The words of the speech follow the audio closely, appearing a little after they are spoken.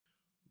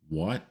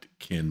What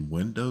can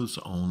Windows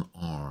on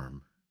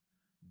ARM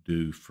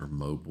do for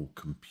mobile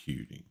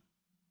computing?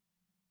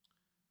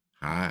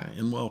 Hi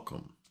and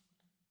welcome.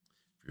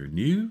 If you're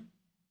new,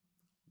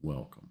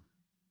 welcome.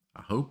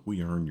 I hope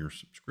we earn your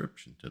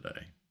subscription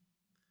today.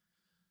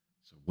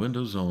 So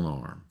Windows on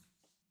ARM,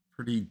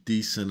 pretty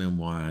decent and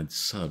wide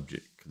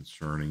subject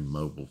concerning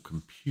mobile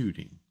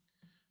computing.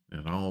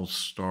 It all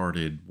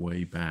started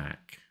way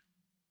back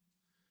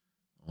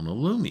on a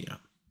Lumia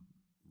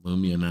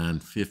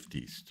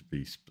 950s to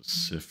be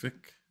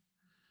specific.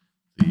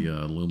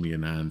 The Lumia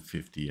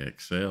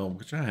 950XL,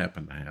 which I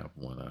happen to have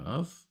one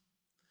of,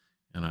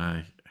 and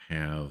I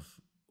have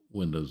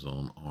Windows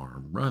on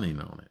ARM running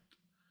on it.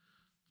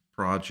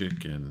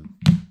 Project, and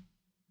I'm going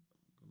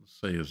to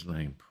say his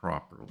name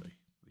properly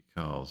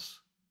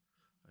because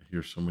I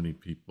hear so many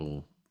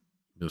people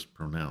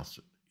mispronounce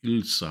it.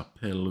 Il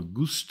s'appelle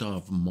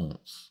Gustave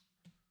Mons.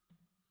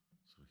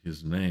 So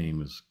his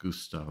name is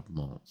Gustave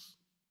Mons.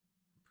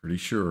 Pretty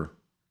sure.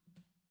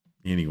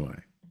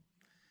 Anyway,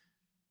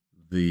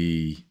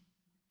 the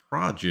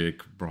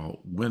project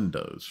brought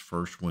Windows,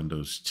 first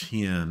Windows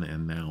 10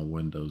 and now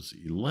Windows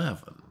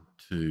 11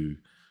 to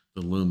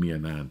the Lumia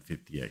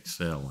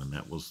 950XL, and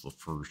that was the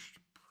first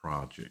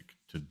project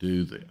to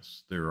do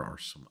this. There are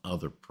some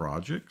other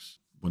projects.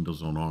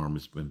 Windows on ARM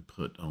has been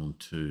put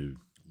onto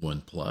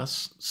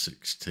OnePlus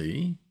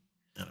 6T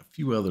and a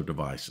few other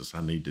devices.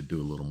 I need to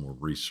do a little more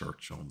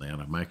research on that.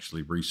 I'm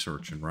actually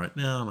researching right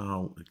now, and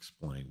I'll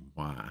explain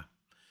why.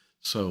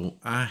 So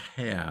I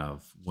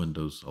have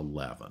Windows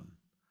 11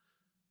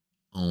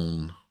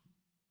 on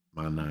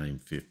my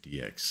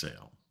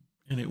 950XL,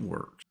 and it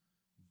works,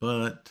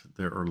 but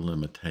there are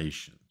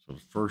limitations. So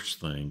the first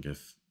thing,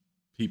 if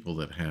people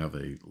that have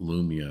a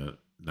Lumia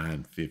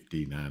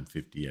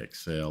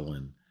 950XL,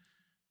 and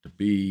to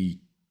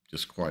be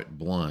just quite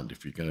blunt,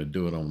 if you're going to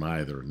do it on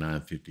either,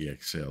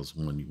 950XL is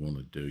one you want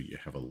to do. You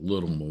have a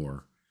little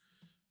more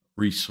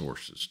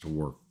resources to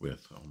work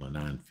with on a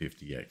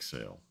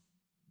 950XL,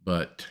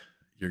 but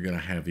you're going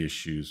to have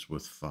issues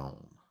with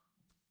phone.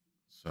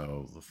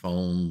 So the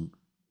phone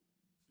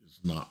is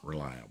not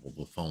reliable,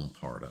 the phone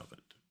part of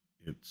it.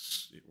 It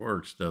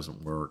works,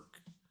 doesn't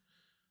work.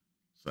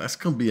 So that's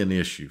going to be an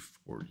issue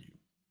for you.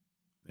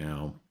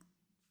 Now,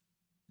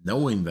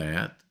 knowing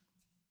that,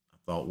 I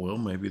thought, well,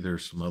 maybe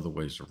there's some other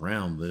ways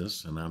around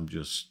this, and I'm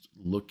just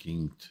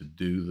looking to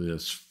do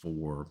this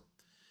for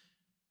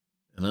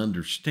an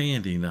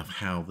understanding of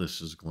how this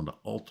is going to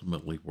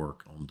ultimately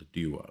work on the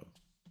Duo.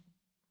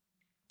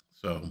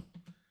 So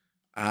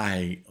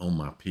I, on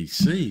my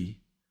PC,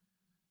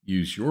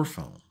 use your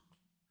phone.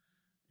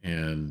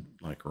 And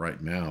like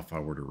right now, if I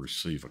were to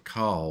receive a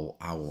call,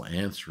 I will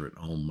answer it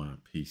on my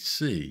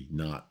PC,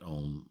 not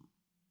on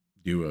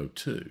Duo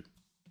 2.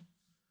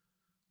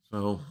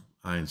 So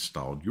I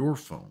installed your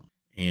phone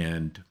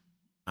and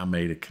I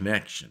made a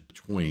connection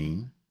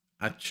between,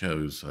 I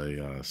chose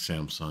a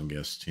Samsung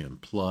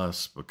S10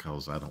 Plus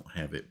because I don't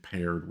have it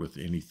paired with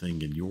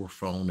anything in your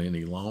phone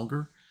any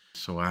longer.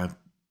 So I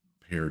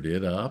paired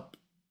it up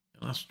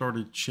and I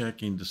started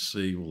checking to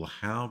see, well,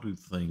 how do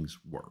things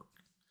work?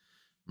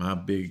 My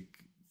big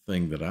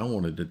thing that I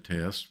wanted to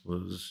test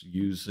was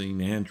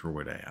using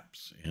Android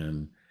apps,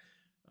 and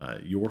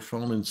your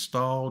phone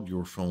installed,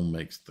 your phone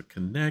makes the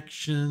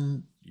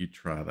connection, you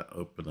try to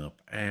open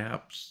up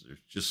apps,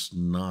 there's just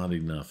not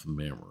enough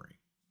memory.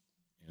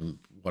 And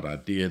what I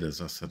did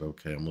is I said,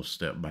 okay, I'm going to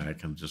step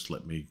back and just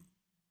let me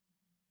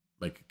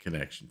make a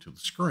connection to the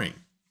screen.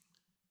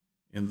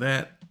 And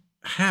that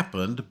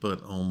happened,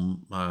 but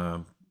on my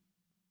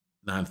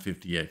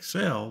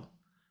 950XL,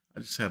 I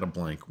just had a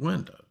blank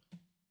window.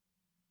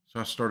 So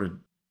I started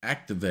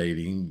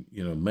activating,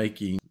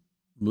 making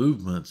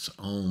movements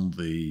on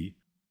the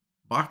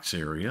box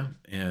area,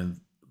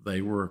 and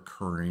they were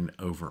occurring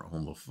over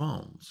on the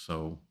phone.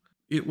 So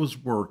it was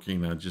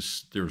working.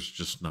 There's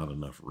just not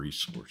enough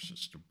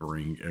resources to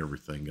bring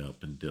everything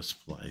up and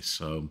display.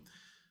 So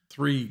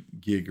 3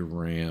 gig of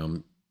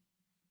RAM,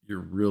 you're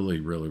really,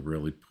 really,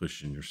 really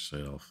pushing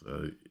yourself.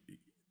 The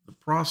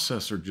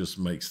processor just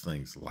makes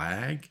things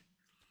lag.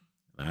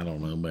 I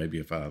don't know, maybe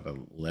if I'd have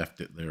left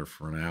it there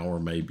for an hour,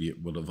 maybe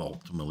it would have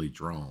ultimately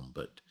drawn,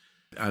 but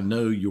I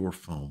know your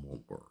phone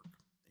won't work.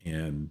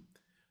 And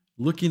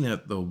looking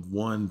at the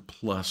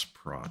OnePlus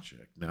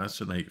project, now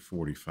it's an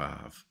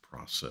 845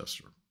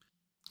 processor,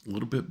 a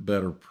little bit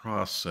better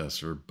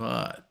processor,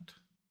 but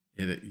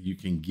you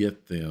can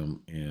get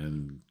them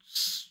and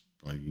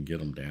you can get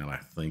them down, I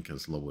think,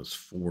 as low as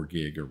 4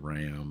 gig of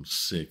RAM,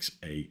 6,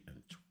 8,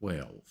 and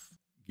 12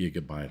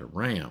 gigabyte of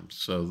RAM.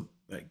 So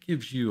that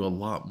gives you a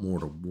lot more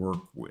to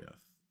work with,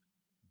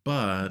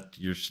 but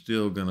you're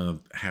still going to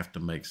have to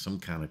make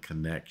some kind of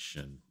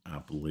connection, I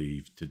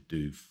believe, to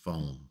do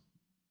phone.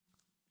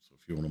 So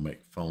if you want to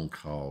make phone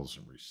calls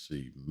and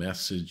receive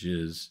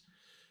messages,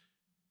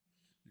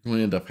 you're going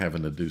to end up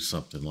having to do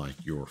something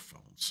like your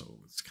phone. So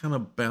it's kind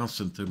of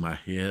bouncing through my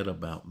head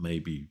about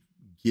maybe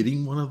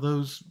getting one of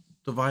those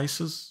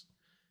devices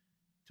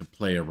to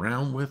play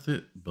around with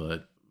it,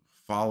 but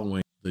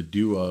following the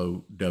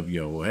Duo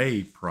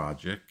WOA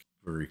project,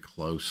 very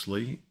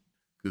closely.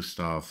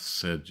 Gustav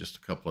said just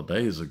a couple of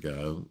days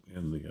ago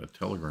in the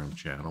Telegram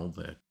channel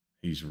that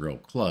he's real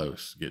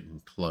close,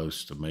 getting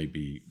close to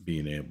maybe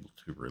being able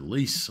to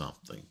release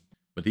something.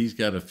 But he's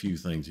got a few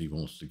things he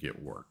wants to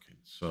get working.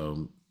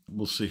 So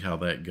we'll see how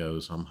that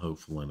goes. I'm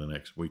hopeful in the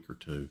next week or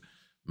two,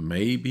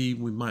 maybe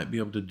we might be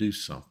able to do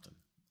something.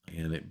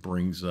 And it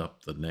brings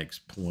up the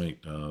next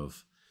point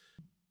of,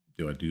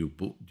 do I do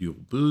dual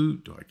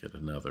boot? Do I get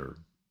another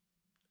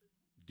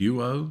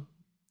Duo?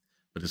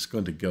 But it's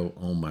going to go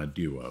on my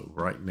Duo.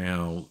 Right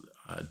now,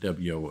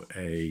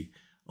 WOA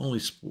only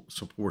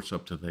supports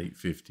up to the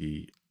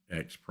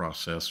 850X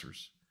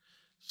processors.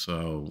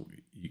 So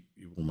it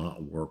will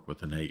not work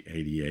with an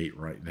 888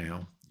 right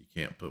now. You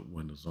can't put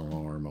Windows on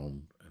ARM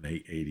on an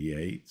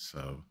 888.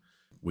 So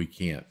we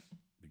can't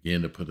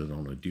begin to put it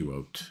on a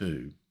Duo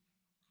 2.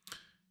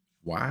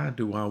 Why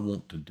do I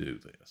want to do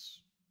this?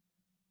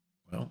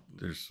 Well,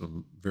 there's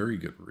some very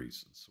good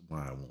reasons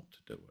why I want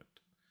to do it.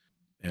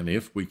 And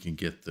if we can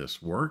get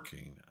this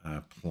working, I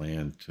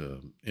plan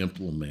to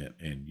implement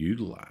and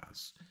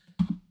utilize.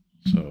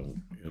 So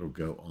it'll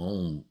go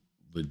on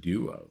the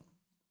Duo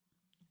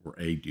or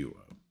a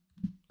Duo.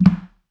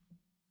 The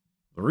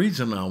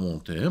reason I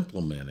want to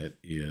implement it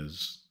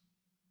is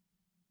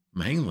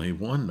mainly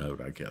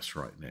OneNote, I guess,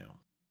 right now.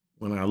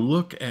 When I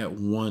look at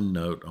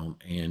OneNote on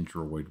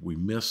Android, we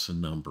miss a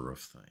number of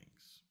things.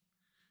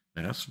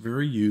 That's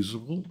very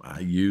usable.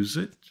 I use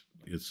it.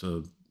 It's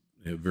a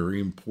very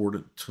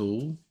important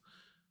tool.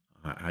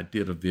 I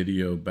did a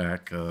video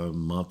back a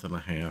month and a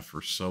half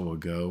or so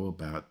ago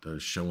about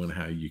showing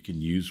how you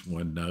can use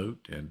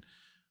OneNote, and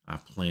I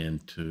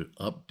plan to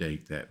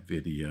update that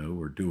video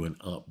or do an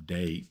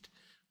update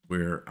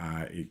where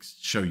I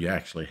show you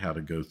actually how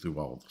to go through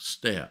all the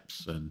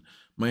steps. And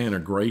my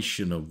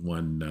integration of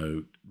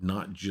OneNote,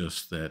 not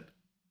just that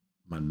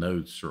my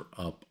notes are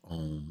up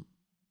on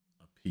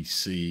a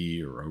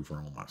PC or over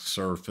on my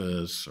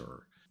Surface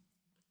or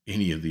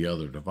any of the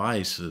other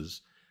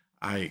devices,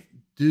 I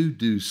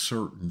do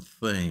certain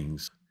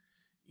things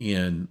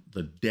in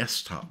the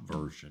desktop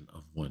version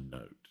of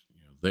OneNote.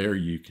 There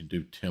you can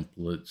do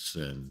templates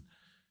and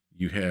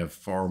you have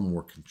far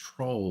more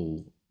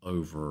control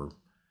over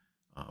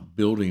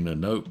building a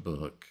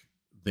notebook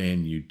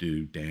than you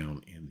do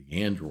down in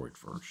the Android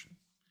version.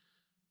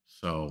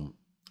 So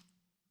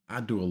I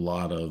do a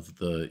lot of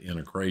the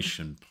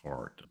integration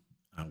part,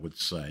 I would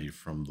say,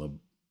 from the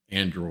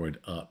Android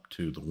up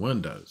to the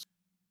Windows.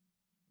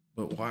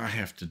 But why I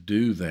have to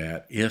do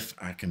that if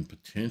I can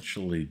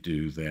potentially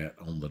do that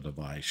on the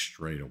device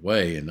straight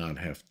away and not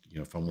have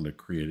to, if I want to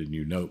create a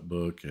new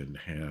notebook and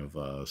have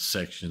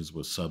sections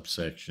with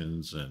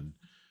subsections and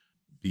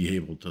be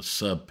able to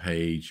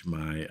subpage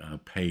my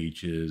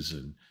pages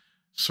and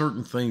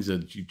certain things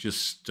that you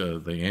just,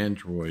 the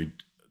Android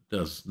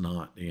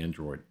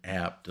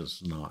app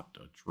does not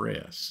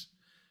address.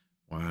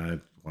 Why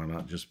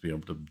not just be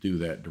able to do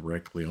that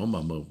directly on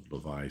my mobile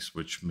device,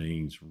 which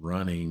means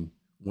running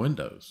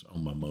Windows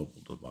on my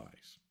mobile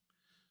device.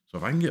 So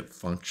if I can get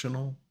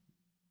functional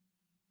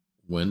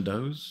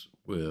Windows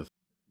with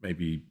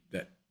maybe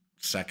that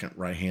second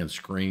right-hand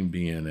screen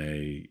being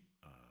a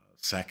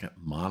second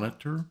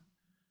monitor,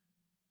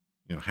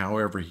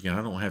 however,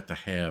 I don't have to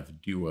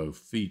have Duo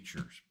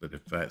features, but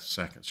if that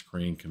second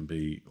screen can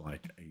be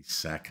like a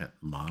second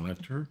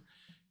monitor,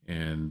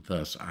 and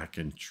thus I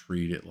can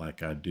treat it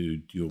like I do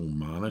dual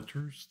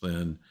monitors,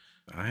 then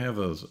I have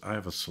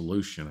a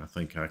solution I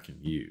think I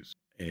can use.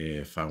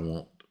 If I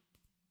want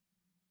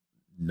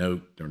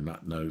note, or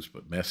not notes,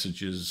 but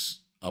messages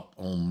up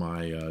on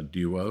my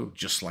Duo,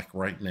 just like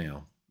right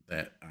now,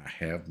 that I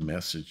have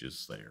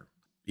messages there.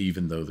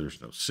 Even though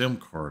there's no SIM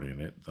card in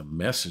it, the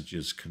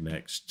messages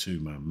connects to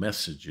my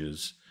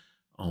messages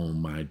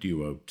on my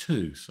Duo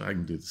too. So I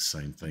can do the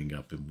same thing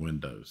up in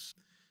Windows.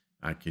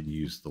 I can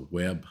use the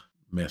web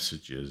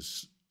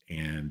messages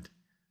and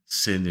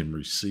send and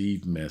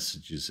receive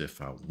messages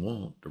if I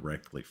want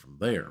directly from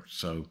there.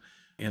 So,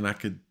 and I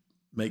could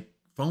make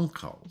phone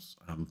calls.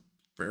 I'm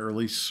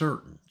fairly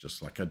certain,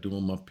 just like I do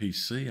on my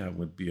PC, I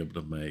would be able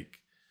to make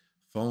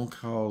phone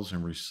calls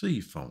and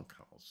receive phone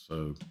calls.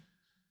 So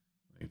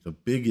the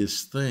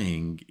biggest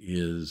thing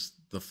is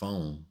the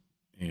phone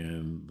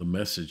and the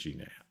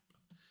messaging app.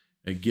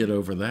 And get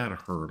over that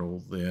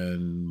hurdle,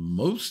 then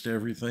most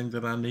everything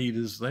that I need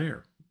is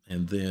there.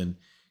 And then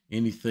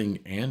anything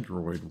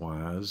Android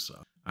wise,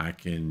 I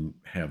can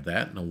have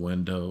that in a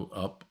window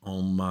up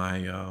on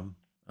my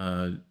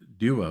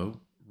Duo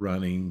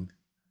running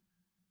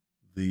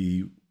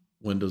the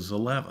Windows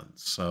 11.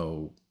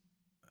 So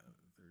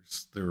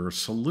there are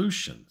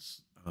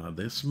solutions.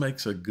 This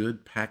makes a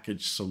good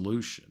package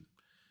solution.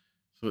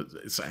 So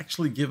it's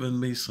actually given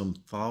me some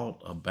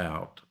thought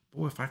about,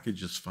 boy, if I could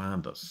just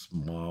find a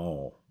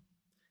small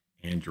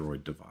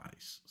Android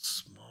device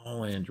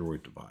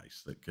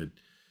that could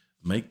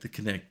make the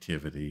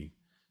connectivity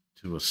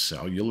to a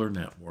cellular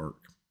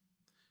network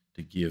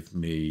to give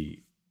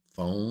me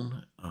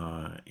phone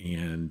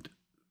and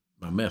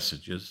my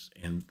messages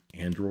and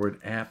Android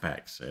app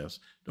access.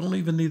 Don't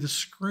even need a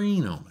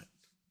screen on it.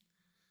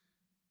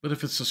 But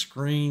if it's a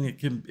screen, it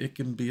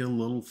can be a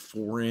little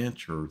 4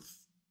 inch or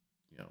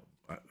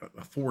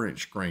a 4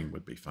 inch screen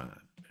would be fine.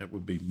 That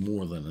would be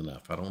more than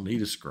enough. I don't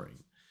need a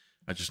screen.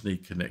 I just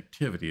need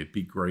connectivity. It'd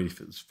be great if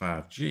it was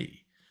 5G.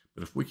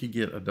 But if we could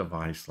get a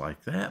device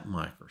like that,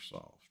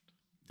 Microsoft,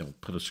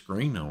 don't put a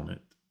screen on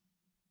it,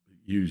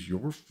 use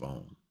your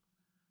phone,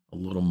 a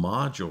little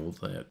module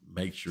that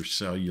makes your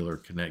cellular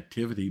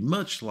connectivity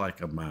much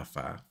like a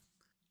MiFi.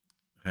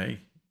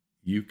 Hey,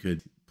 you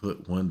could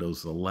put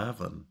Windows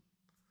 11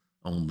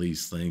 on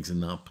these things and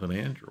not put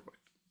Android.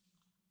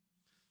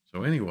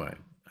 So anyway,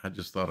 I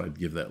just thought I'd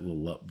give that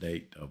little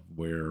update of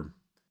where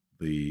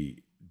the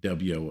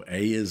WOA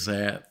is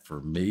at for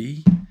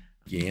me.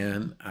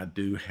 Again, I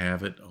do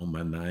have it on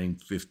my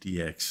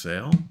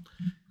 950XL,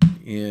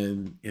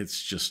 and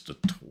it's just a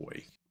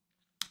toy.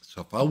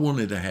 So if I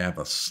wanted to have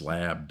a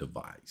slab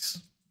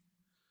device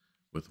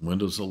with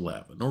Windows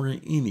 11 or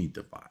any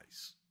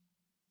device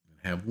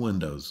and have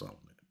Windows on it,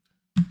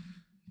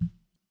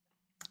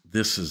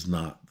 this is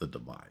not the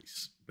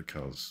device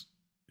because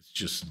it's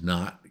just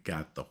not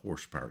got the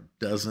horsepower.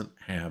 It doesn't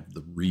have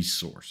the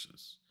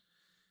resources.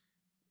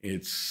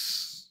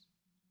 It's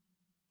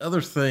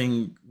other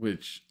thing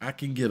which I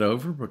can get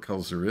over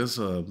because there is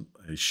a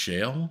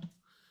shell,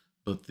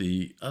 but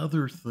the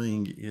other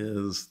thing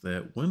is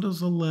that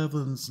Windows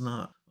 11's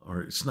not, or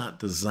it's not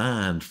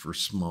designed for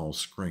small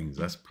screens.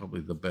 That's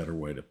probably the better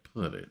way to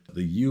put it.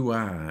 The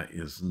UI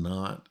is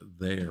not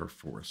there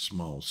for a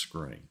small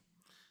screen.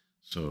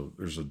 So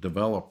there's a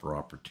developer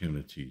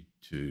opportunity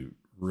to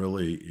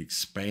really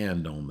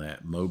expand on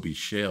that Moby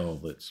shell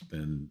that's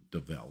been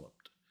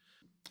developed,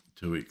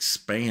 to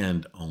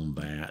expand on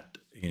that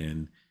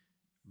and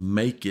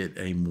make it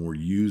a more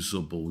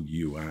usable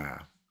UI.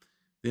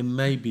 Then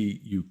maybe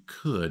you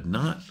could,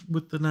 not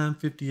with the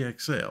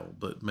 950XL,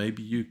 but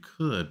maybe you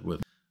could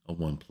with a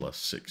OnePlus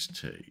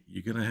 6T.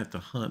 You're going to have to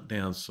hunt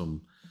down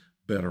some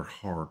better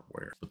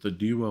hardware, but the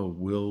Duo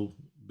will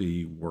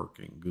be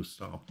working.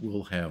 Gustav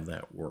will have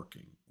that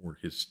working, or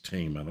his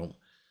team. I don't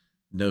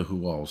know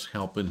who all's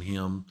helping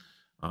him.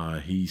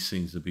 He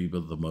seems to be the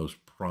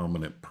most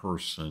prominent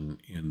person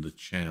in the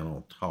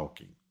channel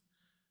talking.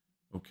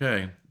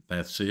 Okay,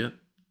 that's it.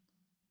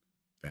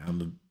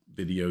 Found the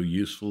video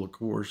useful, of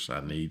course.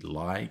 I need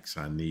likes.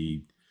 I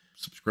need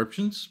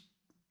subscriptions.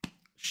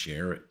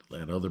 Share it.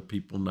 Let other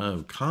people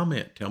know.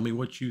 Comment. Tell me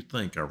what you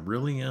think. I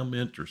really am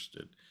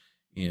interested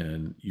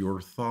in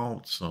your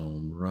thoughts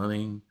on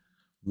running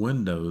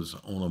Windows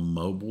on a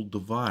mobile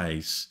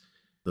device.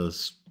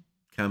 This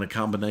kind of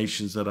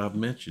combinations that I've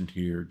mentioned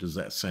here, does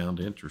that sound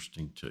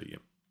interesting to you?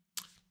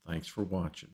 Thanks for watching.